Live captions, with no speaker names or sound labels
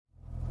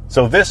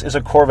So this is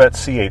a Corvette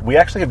C8. We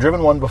actually have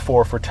driven one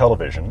before for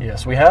television.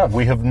 Yes, we have.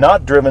 We have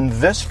not driven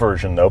this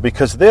version, though,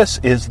 because this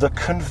is the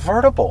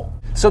convertible.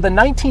 So the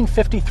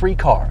 1953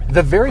 car,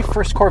 the very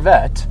first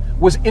Corvette,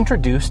 was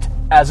introduced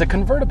as a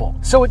convertible.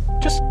 So it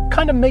just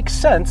kind of makes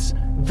sense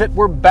that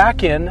we're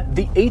back in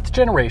the 8th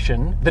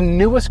generation, the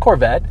newest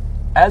Corvette,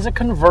 as a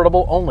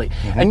convertible only.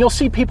 And you'll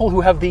see people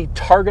who have the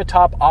targa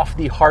top off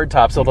the hard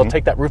top, so they'll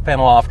take that roof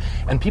panel off,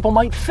 and people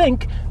might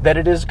think that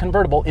it is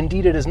convertible.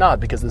 Indeed, it is not,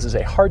 because this is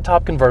a hard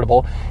top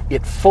convertible.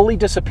 It fully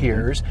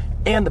disappears,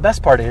 and the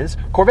best part is,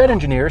 Corvette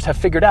engineers have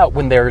figured out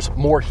when there's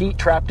more heat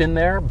trapped in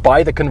there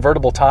by the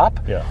convertible top,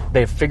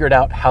 they've figured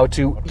out how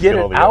to get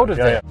it out of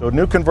there. So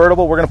new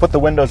convertible, we're going to put the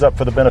windows up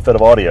for the benefit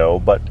of audio,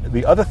 but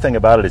the other thing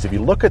about it is if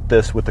you look at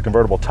this with the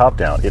convertible top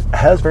down, it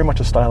has very much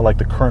a style like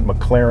the current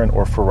McLaren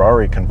or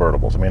Ferrari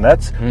convertibles. I mean,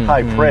 that's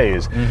high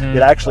praise.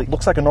 It actually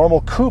looks like a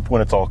normal coupe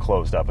when it's all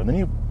closed up, and then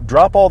you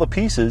drop all the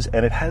pieces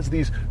and it has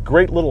these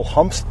great little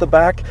humps at the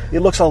back. It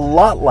looks a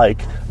lot like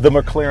the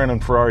McLaren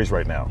and Ferraris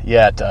right now.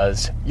 Yeah, it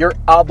does. You're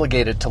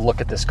obligated to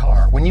look at this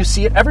car. When you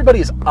see it,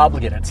 everybody is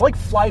obligated. It's like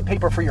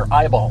flypaper for your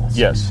eyeballs.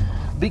 Yes.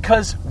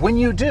 Because when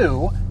you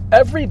do,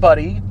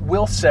 everybody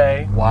will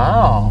say,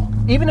 wow.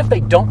 Even if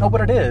they don't know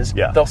what it is,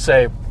 they'll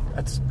say,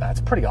 that's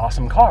a pretty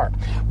awesome car.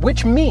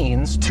 Which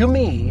means, to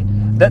me,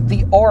 that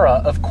the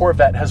aura of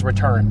Corvette has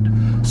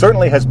returned.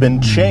 Certainly has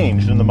been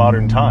changed in the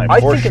modern time, I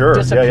for think sure. It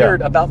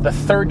disappeared about the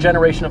 3rd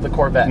generation of the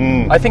Corvette.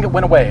 I think it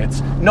went away.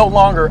 It's no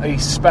longer a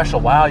special,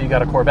 wow, you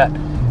got a Corvette.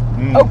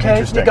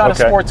 Okay, you got a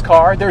sports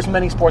car. There's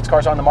many sports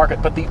cars on the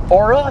market. But the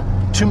aura,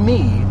 to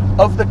me,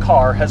 of the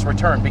car has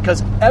returned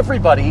because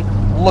everybody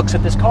looks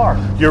at this car.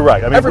 You're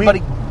right. I mean,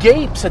 everybody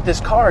gapes at this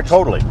car.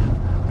 Totally.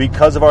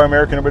 Because of our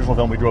American original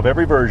film, we drove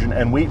every version,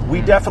 and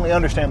we definitely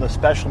understand the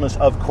specialness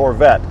of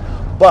Corvette.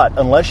 But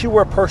unless you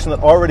were a person that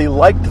already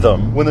liked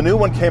them, when the new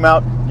one came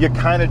out, you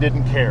kind of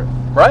didn't care.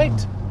 Right.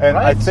 And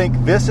I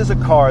think this is a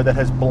car that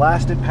has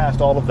blasted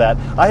past all of that.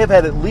 I have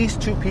had at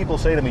least 2 people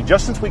say to me,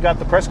 just since we got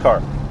the press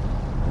car,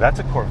 that's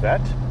a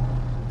Corvette?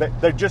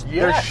 They're just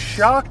they're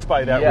shocked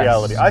by that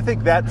reality. I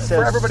think that says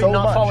for everybody so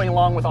not much. Following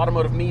along with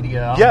automotive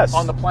media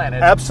on the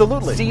planet.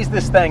 Absolutely. Sees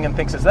this thing and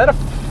thinks, is that a...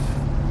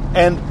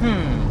 And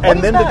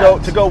then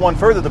to go one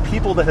further, the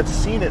people that have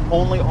seen it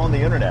only on the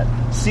internet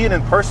see it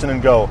in person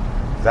and go,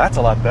 that's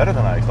a lot better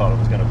than I thought it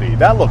was going to be.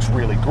 That looks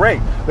really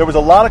great. There was a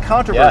lot of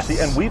controversy,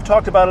 and we've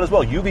talked about it as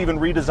well. You've even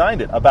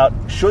redesigned it about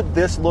should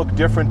this look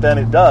different than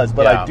it does.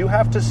 But I do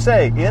have to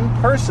say, in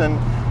person,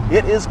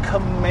 it is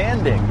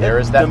commanding. There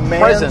is that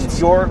presence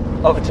of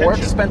more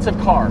expensive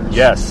cars.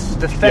 Yes.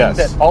 The thing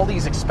that all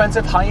these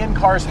expensive high-end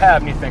cars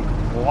have, and you think,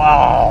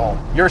 wow,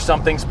 you're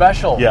something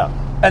special. Yeah.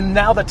 And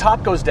now the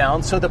top goes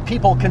down so that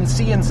people can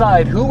see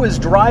inside who is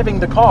driving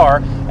the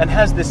car and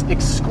has this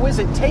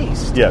exquisite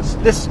taste. Yes.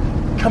 This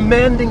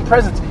commanding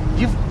presence.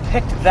 You've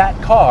picked that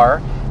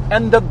car,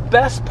 and the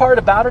best part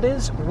about it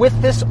is, with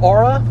this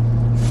aura,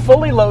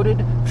 fully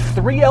loaded,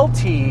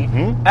 3LT,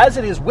 as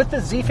it is with the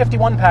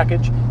Z51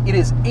 package, it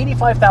is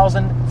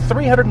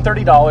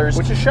 $85,330.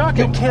 Which is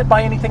shocking. You can't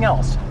buy anything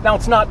else. Now,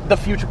 it's not the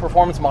future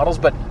performance models,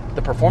 but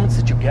the performance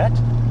that you get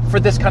for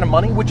this kind of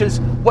money, which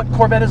is what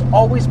Corvette has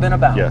always been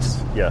about.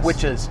 Yes.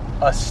 Which is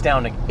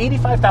astounding.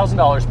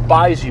 $85,000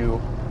 buys you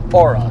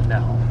aura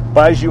now.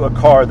 Buys you a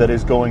car that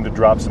is going to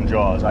drop some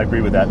jaws. I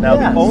agree with that. Now,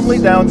 the only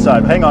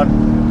downside... Hang on.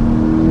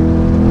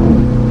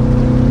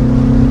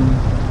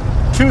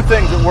 2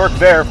 things that work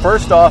there.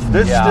 First off,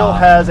 this still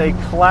has a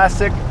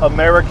classic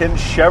American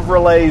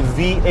Chevrolet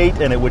V8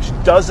 in it, which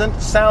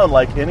doesn't sound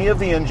like any of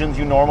the engines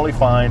you normally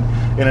find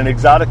in an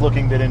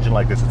exotic-looking mid-engine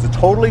like this. It's a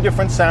totally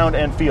different sound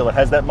and feel. It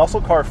has that muscle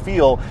car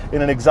feel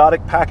in an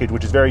exotic package,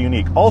 which is very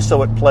unique.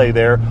 Also at play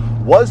there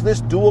was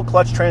this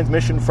dual-clutch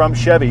transmission from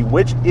Chevy,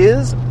 which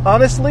is,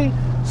 honestly,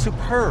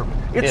 superb.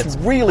 It's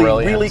really,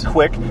 really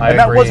quick. And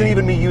that wasn't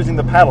even me using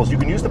the paddles. You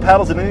can use the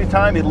paddles at any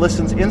time. It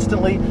listens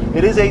instantly.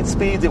 It is 8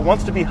 speeds. It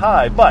wants to be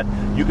high, but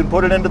you can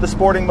put it into the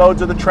sporting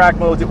modes or the track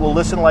modes. It will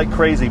listen like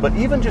crazy. But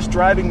even just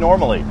driving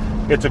normally,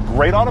 it's a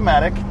great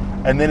automatic,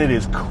 and then it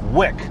is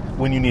quick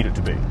when you need it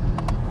to be.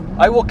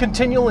 I will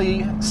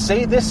continually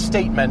say this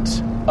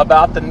statement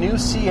about the new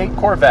C8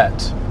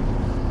 Corvette,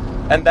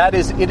 and that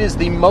is, it is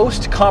the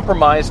most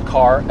compromised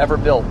car ever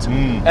built.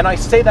 And I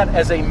say that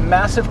as a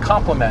massive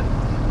compliment,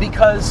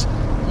 because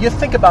you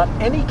think about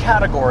any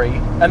category,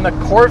 and the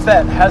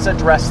Corvette has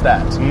addressed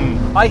that.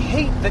 I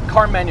hate that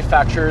car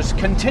manufacturers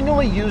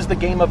continually use the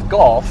game of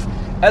golf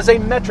as a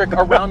metric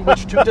around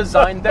which to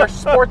design their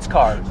sports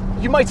cars.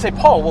 You might say,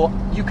 Paul, well,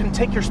 you can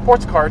take your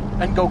sports car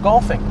and go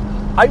golfing.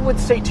 I would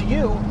say to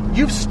you,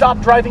 you've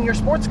stopped driving your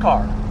sports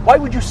car. Why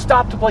would you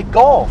stop to play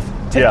golf?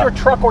 Take your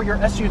truck or your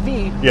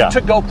SUV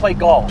to go play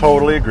golf.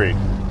 Totally agree.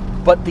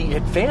 But the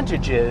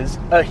advantage is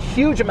a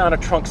huge amount of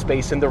trunk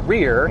space in the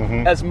rear,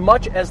 as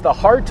much as the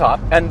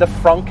hardtop and the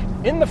frunk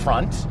in the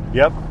front,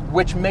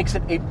 which makes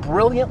it a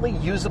brilliantly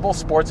usable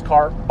sports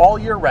car all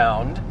year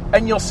round.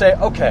 And you'll say,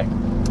 okay,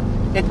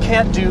 it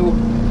can't do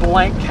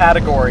blank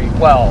category.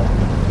 Well,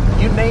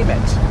 you name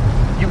it.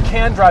 You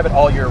can drive it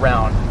all year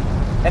round.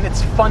 and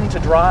it's fun to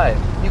drive.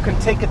 You can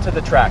take it to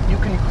the track. You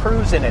can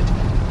cruise in it.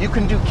 You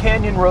can do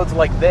canyon roads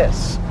like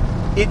this.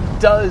 It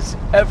does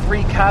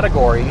every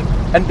category,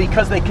 and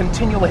because they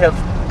continually have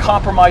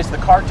compromised the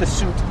car to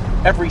suit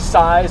every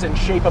size and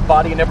shape of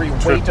body and every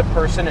weight of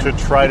person, and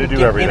to try to do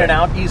get everything in and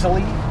out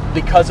easily,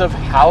 because of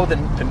how the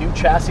new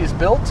chassis is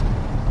built,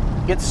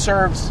 it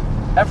serves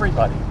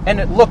everybody. And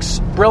it looks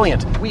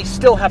brilliant. We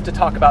still have to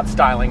talk about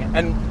styling,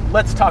 and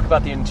let's talk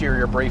about the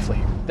interior briefly.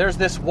 There's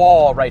this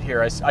wall right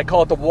here. I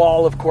call it the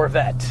wall of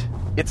Corvette.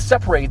 It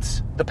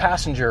separates the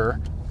passenger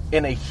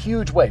in a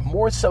huge way,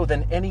 more so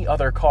than any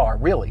other car,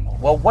 really.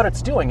 Well, what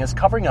it's doing is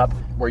covering up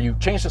where you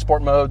change the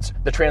sport modes,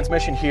 the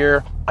transmission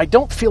here. I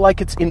don't feel like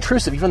it's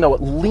intrusive, even though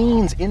it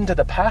leans into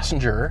the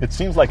passenger. It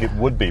seems like it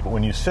would be, but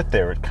when you sit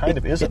there, it kind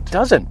of isn't. It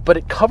doesn't, but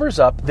it covers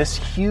up this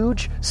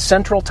huge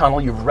central tunnel.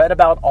 You've read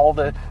about all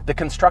the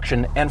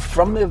construction, and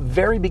from the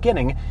very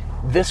beginning,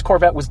 this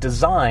Corvette was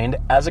designed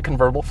as a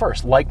convertible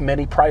first, like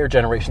many prior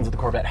generations of the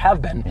Corvette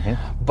have been.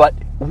 Mm-hmm. But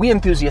we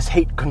enthusiasts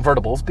hate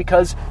convertibles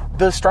because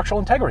the structural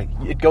integrity,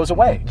 it goes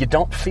away. Mm-hmm. You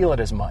don't feel it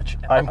as much.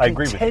 I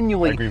agree with you.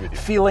 Continually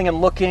feeling and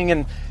looking,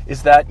 and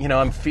is that,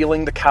 I'm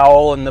feeling the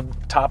cowl and the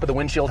top of the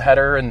windshield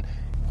header, and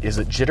is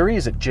it jittery?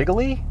 Is it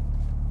jiggly?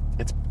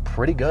 It's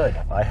pretty good.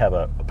 I have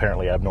a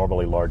apparently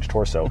abnormally large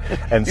torso,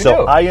 and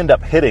so I end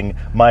up hitting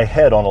my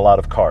head on a lot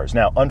of cars.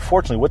 Now,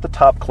 unfortunately, with the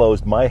top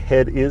closed, my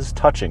head is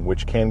touching,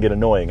 which can get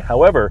annoying.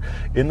 However,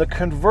 in the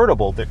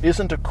convertible, there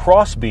isn't a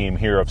cross beam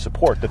here of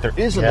support that there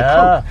is in the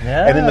coupe.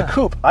 Yeah. And in the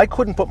coupe, I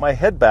couldn't put my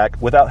head back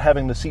without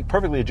having the seat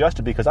perfectly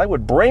adjusted because I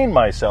would brain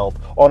myself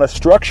on a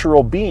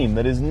structural beam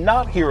that is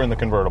not here in the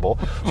convertible.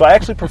 So I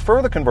actually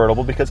prefer the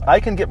convertible because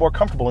I can get more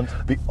comfortable. And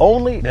the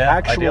only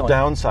actual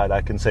downside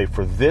I can say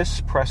for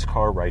this press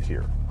car right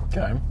here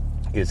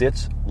is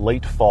it's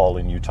late fall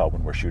in Utah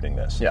when we're shooting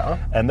this. Yeah.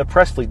 And the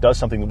press fleet does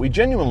something that we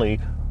genuinely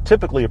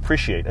typically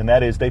appreciate, and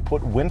that is they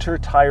put winter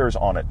tires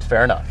on it.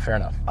 Fair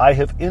enough. I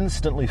have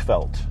instantly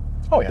felt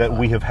that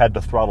we have had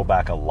to throttle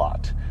back a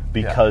lot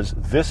because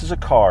this is a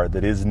car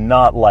that is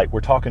not light.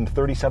 We're talking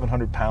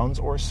 3,700 pounds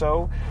or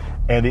so,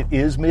 and it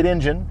is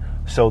mid-engine.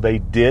 So they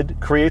did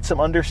create some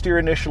understeer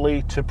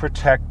initially to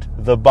protect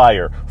the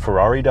buyer.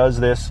 Ferrari does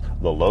this.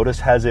 The Lotus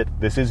has it.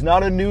 This is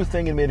not a new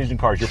thing in mid-engine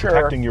cars. You're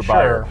protecting your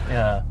buyer.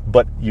 Yeah.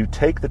 But you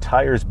take the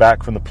tires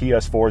back from the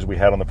PS4s we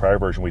had on the prior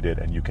version we did,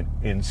 and you can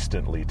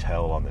instantly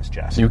tell on this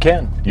chassis. You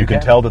can. You can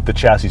tell that the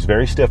chassis is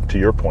very stiff, to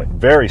your point.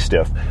 Very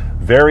stiff,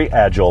 very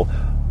agile,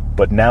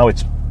 but now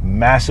it's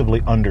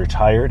massively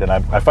under-tired, and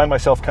I find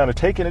myself kind of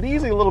taking it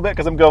easy a little bit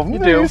because I'm going,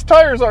 these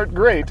tires aren't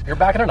great. You're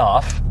backing it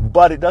off.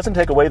 But it doesn't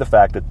take away the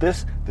fact that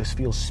this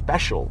feels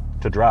special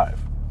to drive.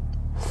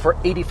 For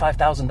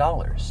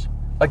 $85,000.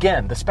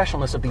 Again, the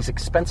specialness of these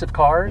expensive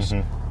cars,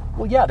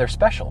 well, yeah, they're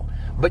special,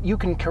 but you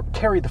can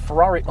carry the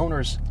Ferrari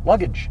owner's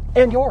luggage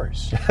and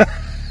yours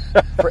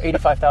for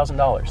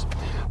 $85,000.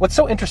 What's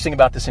so interesting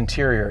about this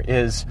interior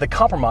is the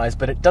compromise,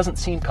 but it doesn't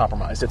seem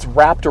compromised. It's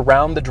wrapped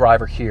around the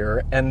driver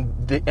here, and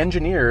the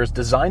engineers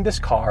designed this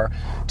car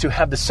to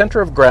have the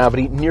center of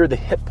gravity near the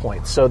hip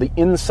point, so the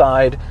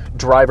inside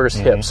driver's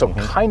hip, so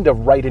kind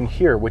of right in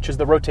here, which is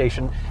the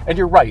rotation. And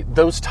you're right,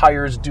 those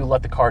tires do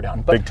let the car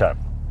down. But big time.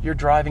 You're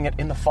driving it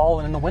in the fall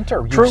and in the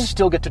winter. True. You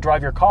still get to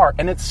drive your car,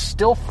 and it's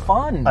still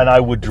fun. And I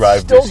would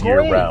drive this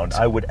great. year-round.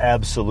 I would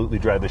absolutely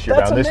drive this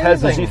year-round. This has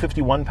the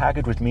Z51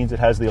 package, which means it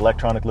has the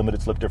electronic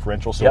limited slip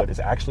differential, so it is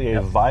actually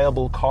a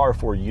viable car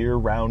for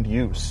year-round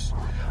use.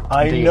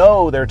 I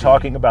know they're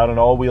talking about an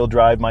all-wheel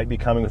drive might be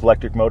coming with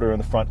electric motor in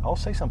the front. I'll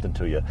say something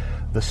to you.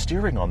 The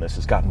steering on this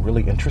has gotten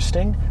really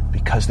interesting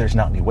because there's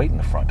not any weight in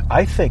the front.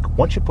 I think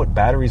once you put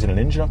batteries and an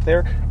engine up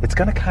there, it's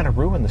going to kind of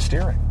ruin the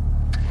steering.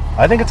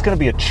 I think it's going to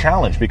be a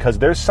challenge because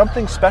there's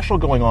something special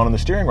going on in the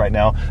steering right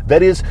now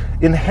that is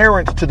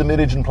inherent to the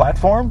mid-engine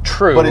platform.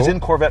 True. But is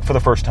in Corvette for the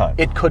first time.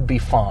 It could be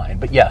fine.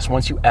 But yes,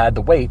 once you add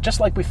the weight, just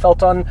like we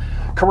felt on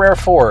Carrera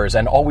 4s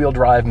and all-wheel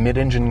drive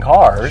mid-engine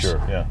cars,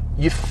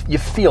 you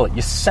feel it.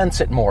 You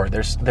sense it more.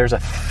 There's a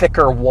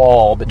thicker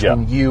wall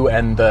between you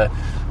and the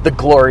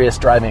glorious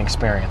driving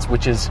experience,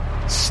 which is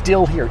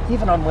still here,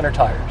 even on winter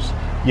tires.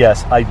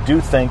 Yes, I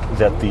do think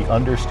that the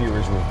understeer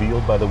is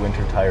revealed by the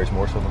winter tires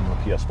more so than the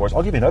PS4s.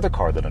 I'll give you another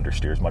car that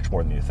understeers much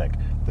more than you think.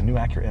 The new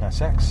Acura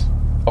NSX.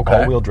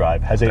 All-wheel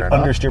drive has an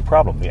understeer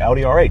problem. The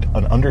Audi R8,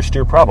 an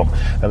understeer problem.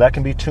 Now that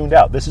can be tuned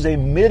out. This is a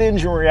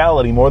mid-engine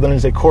reality more than it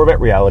is a Corvette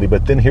reality,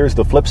 but then here's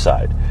the flip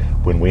side.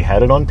 When we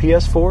had it on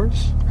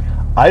PS4s,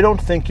 I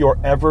don't think you're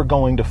ever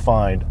going to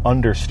find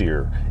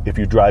understeer if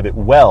you drive it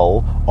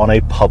well on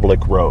a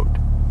public road.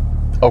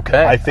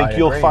 Okay. I think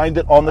you'll find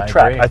it on the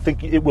track. I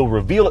think it will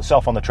reveal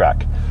itself on the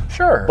track.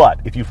 Sure. But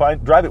if you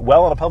drive it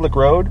well on a public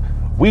road,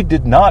 we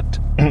did not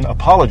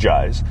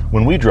apologize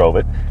when we drove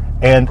it,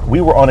 and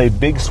we were on a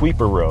big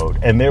sweeper road,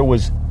 and there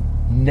was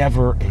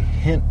never a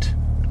hint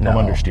of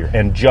understeer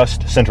and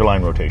just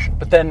centerline rotation.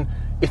 But then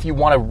if you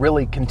want to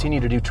really continue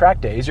to do track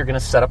days, you're going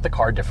to set up the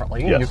car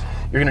differently. Yes.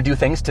 You're going to do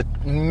things to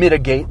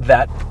mitigate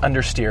that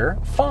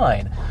understeer.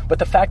 Fine. But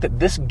the fact that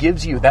this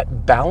gives you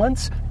that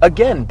balance,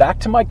 again, back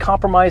to my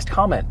compromised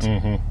comment,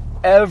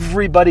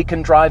 everybody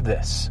can drive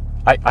this.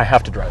 I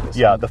have to drive this.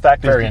 Yeah, the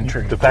fact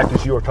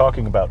is you are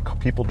talking about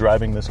people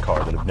driving this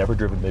car that have never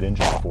driven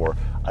mid-engine before.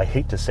 I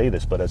hate to say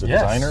this, but as a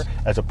designer,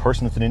 as a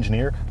person that's an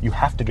engineer, you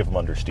have to give them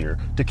understeer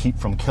to keep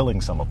from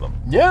killing some of them.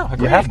 Yeah,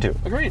 agreed. You have to.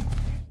 Agreed.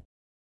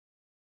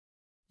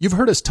 You've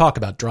heard us talk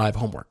about drive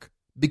homework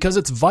because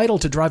it's vital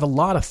to drive a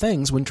lot of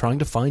things when trying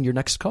to find your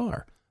next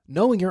car.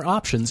 Knowing your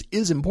options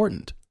is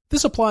important.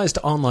 This applies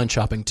to online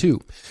shopping too.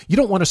 You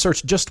don't want to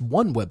search just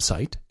one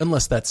website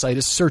unless that site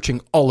is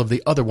searching all of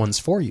the other ones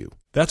for you.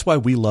 That's why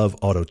we love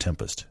Auto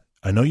Tempest.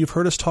 I know you've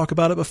heard us talk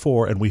about it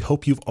before, and we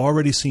hope you've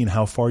already seen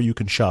how far you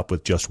can shop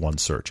with just one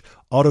search.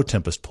 Auto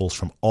Tempest pulls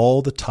from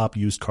all the top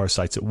used car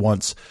sites at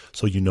once,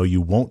 so you know you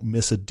won't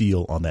miss a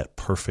deal on that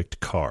perfect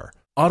car.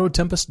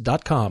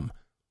 Autotempest.com.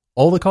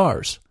 All the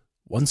cars,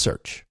 one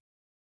search.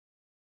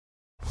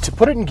 To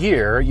put it in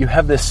gear, you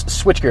have this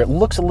switch gear. It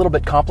looks a little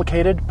bit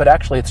complicated, but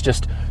actually it's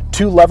just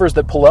 2 levers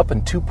that pull up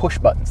and 2 push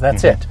buttons.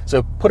 That's it.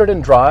 So put it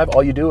in drive.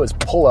 All you do is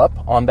pull up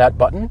on that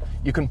button.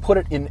 You can put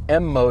it in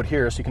M mode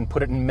here, so you can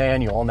put it in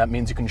manual, and that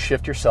means you can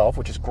shift yourself,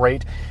 which is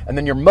great. And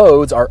then your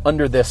modes are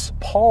under this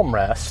palm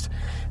rest,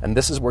 and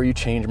this is where you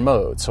change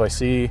modes. So I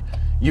see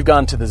you've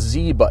gone to the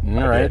Z button,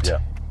 right? Yeah.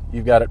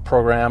 You've got it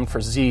programmed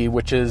for Z,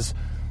 which is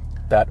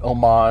that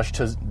homage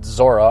to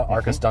Zora,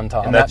 Arcus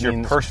Dunton. And that's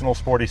your personal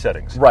sporty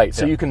settings. Right,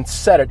 so you can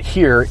set it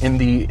here in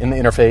the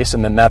interface,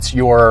 and then that's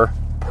your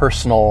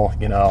personal,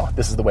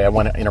 this is the way I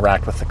want to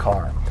interact with the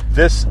car.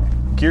 This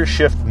gear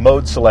shift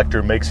mode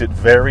selector makes it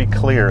very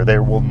clear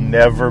there will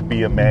never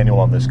be a manual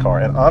on this car.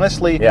 And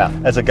honestly,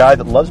 as a guy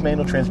that loves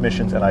manual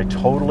transmissions, and I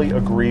totally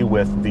agree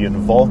with the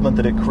involvement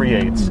that it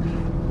creates,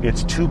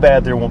 it's too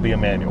bad there won't be a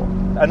manual.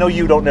 I know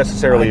you don't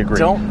necessarily agree. I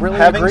don't really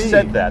Having agree.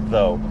 said that,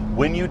 though,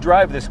 when you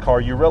drive this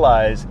car, you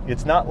realize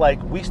it's not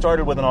like we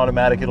started with an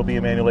automatic, it'll be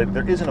a manual later.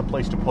 There isn't a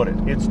place to put it.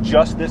 It's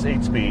just this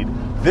 8-speed.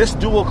 This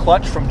dual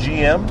clutch from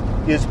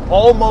GM is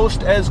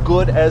almost as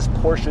good as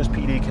Porsche's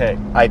PDK.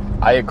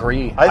 I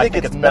agree. I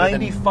think it's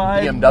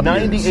 95,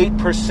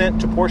 98%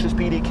 to Porsche's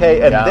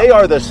PDK, and they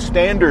are the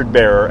standard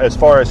bearer as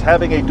far as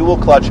having a dual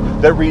clutch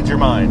that reads your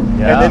mind,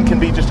 and then can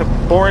be just a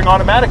boring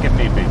automatic if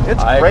need be.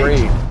 It's I great.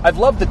 agree. I've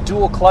loved the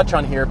dual clutch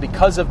on here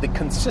because of the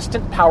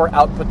consistent power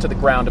output to the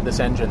ground of this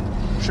engine.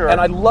 Sure.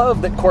 And I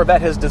love that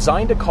Corvette has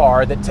designed a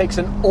car that takes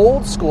an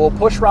old school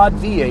pushrod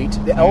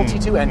V8, the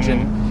LT2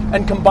 engine,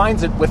 and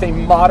combines it with a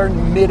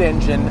modern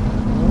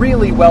mid-engine,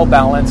 really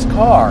well-balanced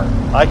car.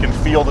 I can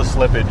feel the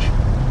slippage.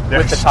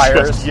 With the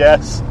tires?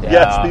 Yes,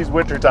 these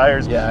winter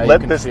tires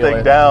let this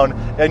thing down,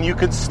 and you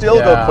could still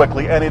go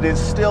quickly, and it is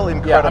still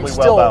incredibly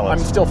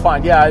well-balanced. I'm still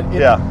fine.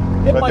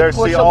 It but might there's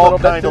push all a little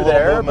bit kind through of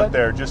little there, movement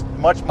there, just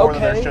much more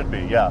than there should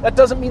be. Yeah, that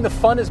doesn't mean the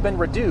fun has been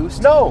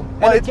reduced. No,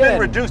 well, and it's been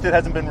reduced. It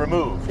hasn't been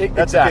removed.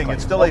 That's exactly. the thing.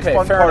 It's still a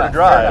fun car to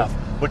drive,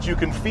 but you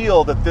can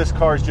feel that this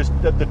car is just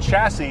that the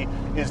chassis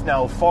is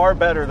now far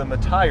better than the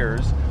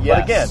tires. Yes.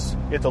 But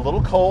again, it's a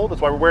little cold.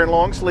 That's why we're wearing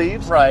long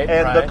sleeves. Right.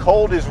 And the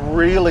cold is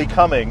really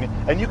coming.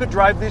 And you could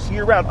drive this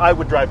year round. I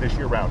would drive this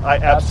year round. I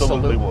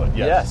absolutely would.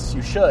 Yes,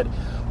 you should.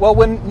 Well,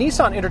 when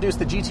Nissan introduced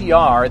the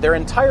GTR, their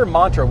entire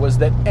mantra was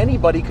that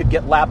anybody could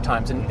get lap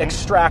times and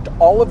extract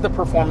all of the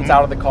performance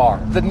out of the car.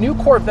 The new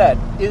Corvette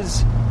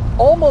is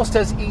almost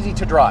as easy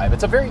to drive.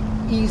 It's a very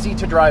easy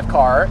to drive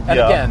car. And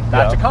again,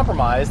 not to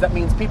compromise, that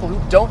means people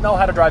who don't know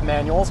how to drive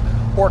manuals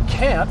or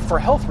can't for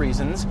health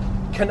reasons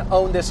can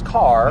own this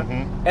car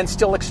and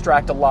still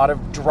extract a lot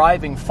of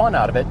driving fun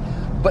out of it.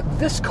 But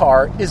this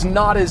car is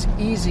not as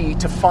easy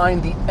to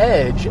find the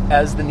edge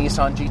as the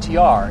Nissan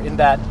GTR in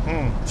that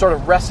sort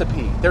of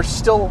recipe. There's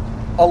still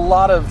a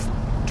lot of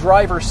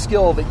driver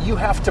skill that you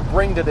have to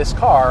bring to this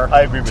car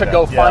to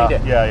go find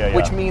it.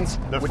 Which means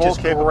the which full is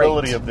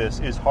capability great. of this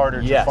is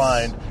harder to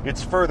find.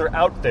 It's further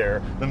out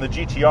there than the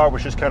GTR,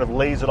 which just kind of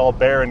lays it all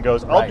bare and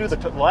goes, I'll do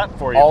the lap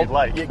for you if you'd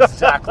like.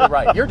 Exactly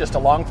right. You're just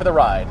along for the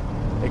ride.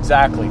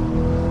 Exactly.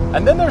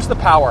 And then there's the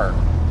power.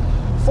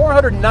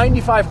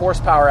 495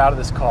 horsepower out of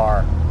this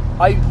car.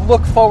 I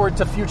look forward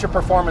to future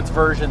performance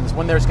versions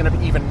when there's going to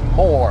be even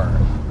more.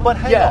 But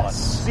hang on,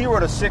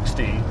 0 to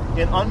 60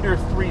 in under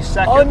 3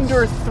 seconds.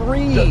 Under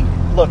 3.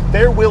 Look,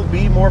 there will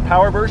be more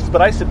power versions,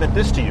 but I submit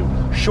this to you.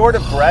 Short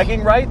of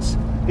bragging rights,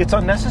 it's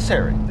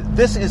unnecessary.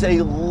 This is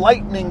a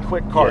lightning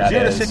quick car.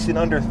 0 to 60 in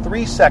under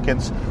 3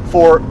 seconds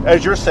for,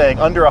 as you're saying,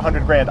 under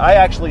 $100,000. I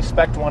actually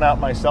spec'd one out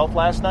myself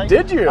last night.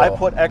 Did you? I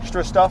put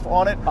extra stuff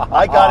on it.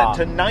 I got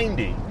it to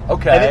 90.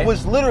 Okay. And it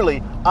was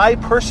literally, I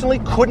personally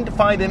couldn't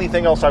find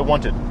anything else I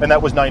wanted, and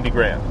that was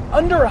 $90,000.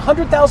 Under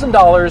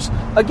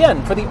 $100,000,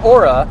 again, for the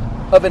aura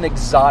of an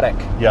exotic.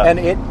 Yeah. And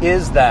it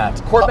is that.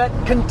 Corvette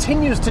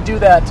continues to do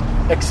that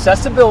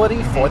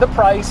accessibility for the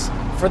price,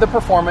 for the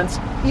performance,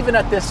 even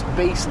at this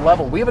base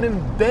level. We haven't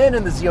even been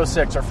in the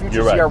Z06 or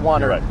future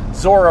ZR1 or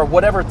Zora or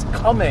whatever it's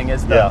coming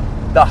as the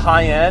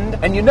high end.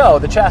 And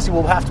the chassis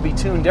will have to be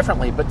tuned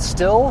differently, but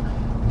still,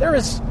 there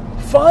is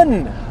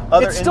fun.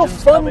 It's still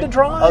fun to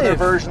drive. Other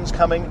versions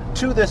coming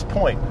to this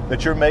point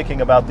that you're making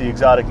about the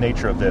exotic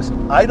nature of this.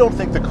 I don't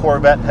think the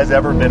Corvette has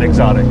ever been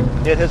exotic.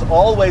 It has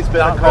always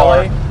been a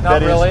car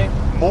that is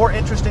more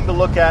interesting to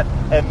look at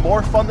and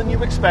more fun than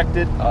you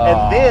expected.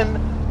 And then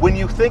when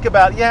you think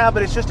about,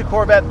 but it's just a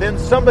Corvette, then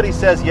somebody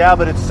says,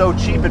 but it's so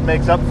cheap it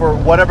makes up for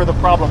whatever the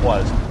problem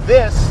was.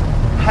 This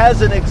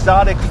has an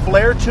exotic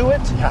flair to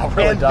it,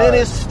 then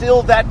is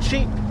still that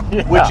cheap.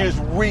 Which is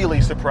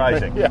really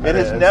surprising. It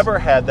has never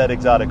had that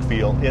exotic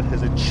feel. It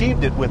has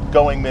achieved it with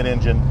going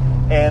mid-engine,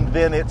 and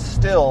then it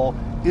still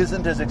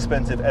isn't as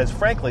expensive as,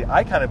 frankly,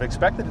 I kind of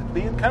expected it to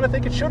be and kind of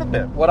think it should have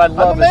been. What I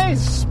love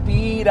is the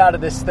speed out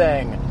of this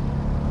thing.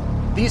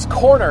 These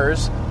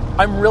corners,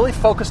 I'm really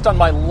focused on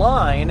my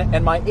line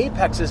and my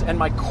apexes and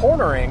my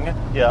cornering.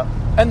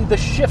 And the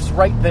shifts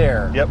right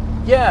there.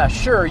 Yeah,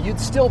 sure, you'd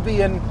still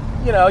be in...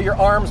 your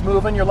arms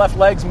moving, your left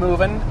leg's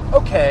moving.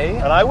 Okay.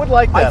 And I would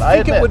like that,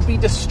 I think it would be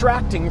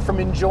distracting from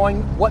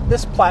enjoying what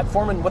this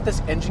platform and what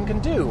this engine can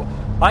do.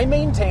 I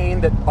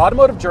maintain that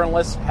automotive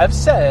journalists have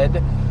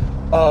said,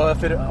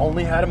 if it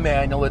only had a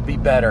manual, it'd be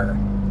better.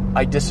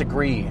 I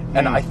disagree.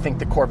 And I think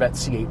the Corvette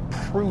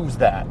C8 proves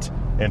that.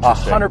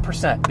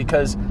 100%,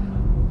 because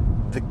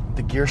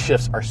the gear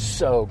shifts are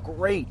so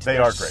great. They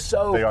are great.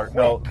 They are.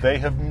 No, they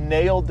have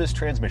nailed this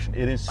transmission.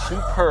 It is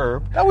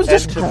superb. That was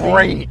just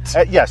great.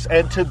 Yes,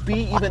 and to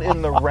be even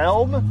in the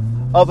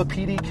realm of a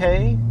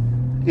PDK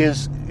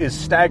is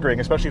staggering,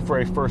 especially for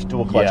a first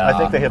dual clutch. I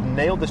think they have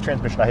nailed this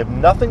transmission. I have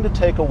nothing to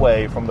take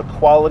away from the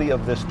quality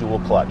of this dual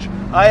clutch.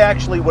 I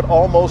actually would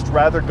almost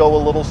rather go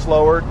a little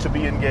slower to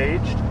be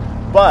engaged.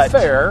 But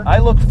fair. I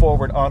look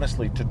forward,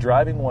 honestly, to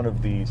driving one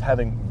of these,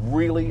 having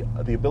really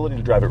the ability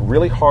to drive it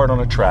really hard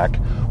on a track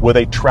with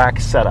a track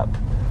setup.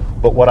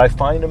 But what I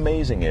find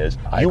amazing is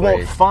you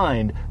won't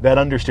find that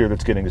understeer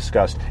that's getting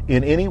discussed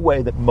in any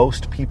way that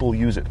most people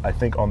use it. I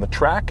think on the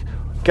track,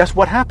 guess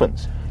what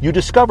happens? You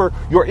discover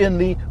you're in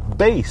the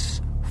base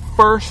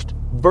first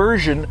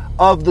version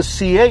of the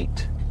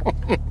C8.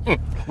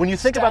 When you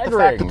think about the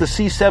fact that the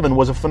C7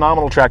 was a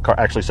phenomenal track car,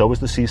 actually so was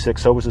the C6,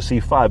 so was the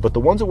C5, but the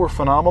ones that were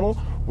phenomenal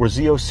were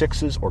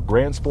Z06s or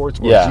Grand Sports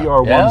or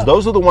ZR1s.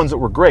 Those are the ones that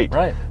were great.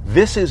 Right.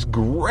 This is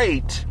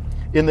great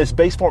in this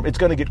base form. It's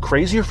going to get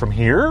crazier from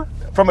here.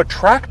 From a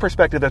track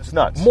perspective, that's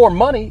nuts. More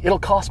money. It'll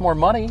cost more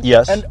money.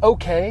 Yes. And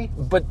okay,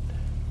 but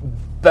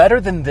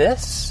better than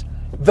this?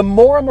 The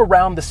more I'm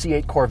around the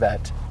C8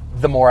 Corvette,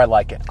 the more I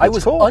like it. I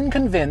was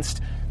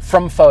unconvinced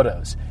from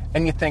photos.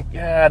 And you think,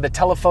 the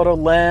telephoto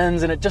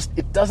lens, and it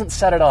doesn't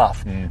set it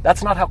off.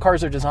 That's not how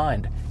cars are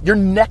designed. You're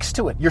next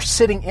to it. You're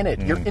sitting in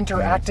it. You're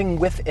interacting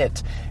with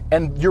it.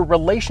 And your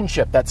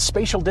relationship, that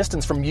spatial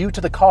distance from you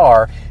to the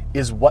car,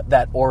 is what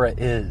that aura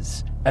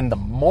is. And the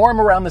more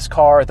I'm around this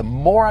car, the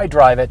more I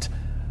drive it,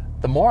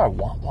 the more I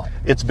want one.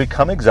 It's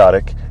become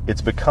exotic. It's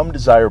become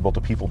desirable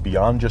to people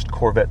beyond just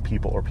Corvette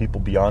people or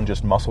people beyond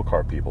just muscle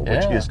car people,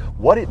 which is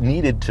what it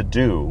needed to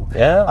do.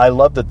 I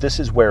love that this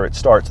is where it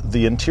starts.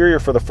 The interior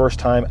for the first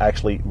time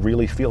actually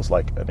really feels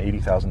like an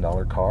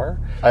 $80,000 car.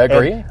 I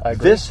agree.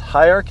 This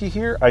hierarchy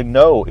here, I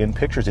know in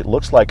pictures it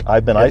looks like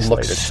I've been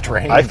isolated. It looks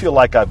strange. I feel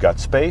like I've got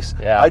space.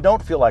 I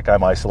don't feel like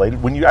I'm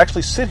isolated. When you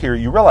actually sit here,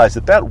 you realize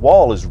that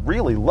wall is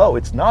really low.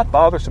 It's not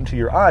bothersome to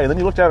your eye. And then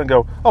you look down and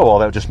go, oh, well,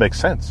 that just makes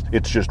sense.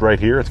 It's just right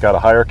here. It's got a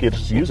hierarchy.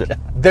 Just use it.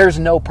 There's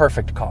no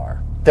perfect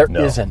car. There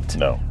isn't.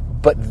 No.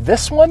 But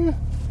this one,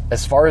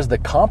 as far as the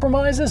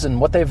compromises and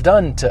what they've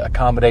done to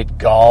accommodate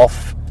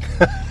golf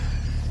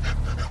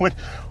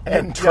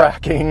and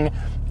tracking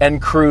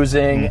and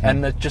cruising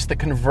and just the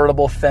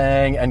convertible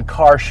thing and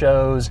car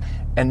shows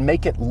and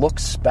make it look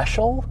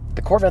special,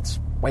 the Corvette's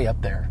way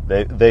up there.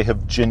 They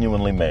have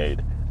genuinely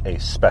made a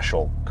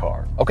special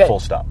car. Okay. Full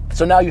stop.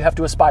 So now you have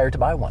to aspire to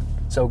buy one.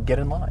 So get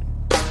in line.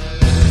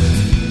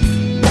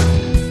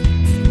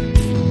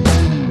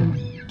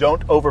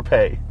 Don't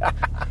overpay.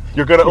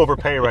 You're going to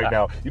overpay right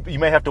now. You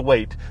may have to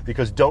wait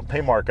because don't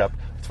pay markup.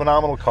 It's a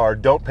phenomenal car.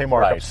 Don't pay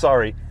markup. Right.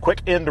 Sorry.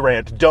 Quick end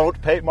rant.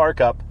 Don't pay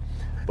markup.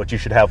 But you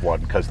should have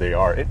one because they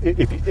are.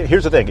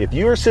 Here's the thing. If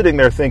you're sitting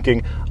there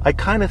thinking, I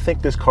kind of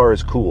think this car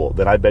is cool,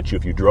 then I bet you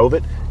if you drove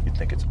it, you'd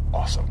think it's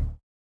awesome.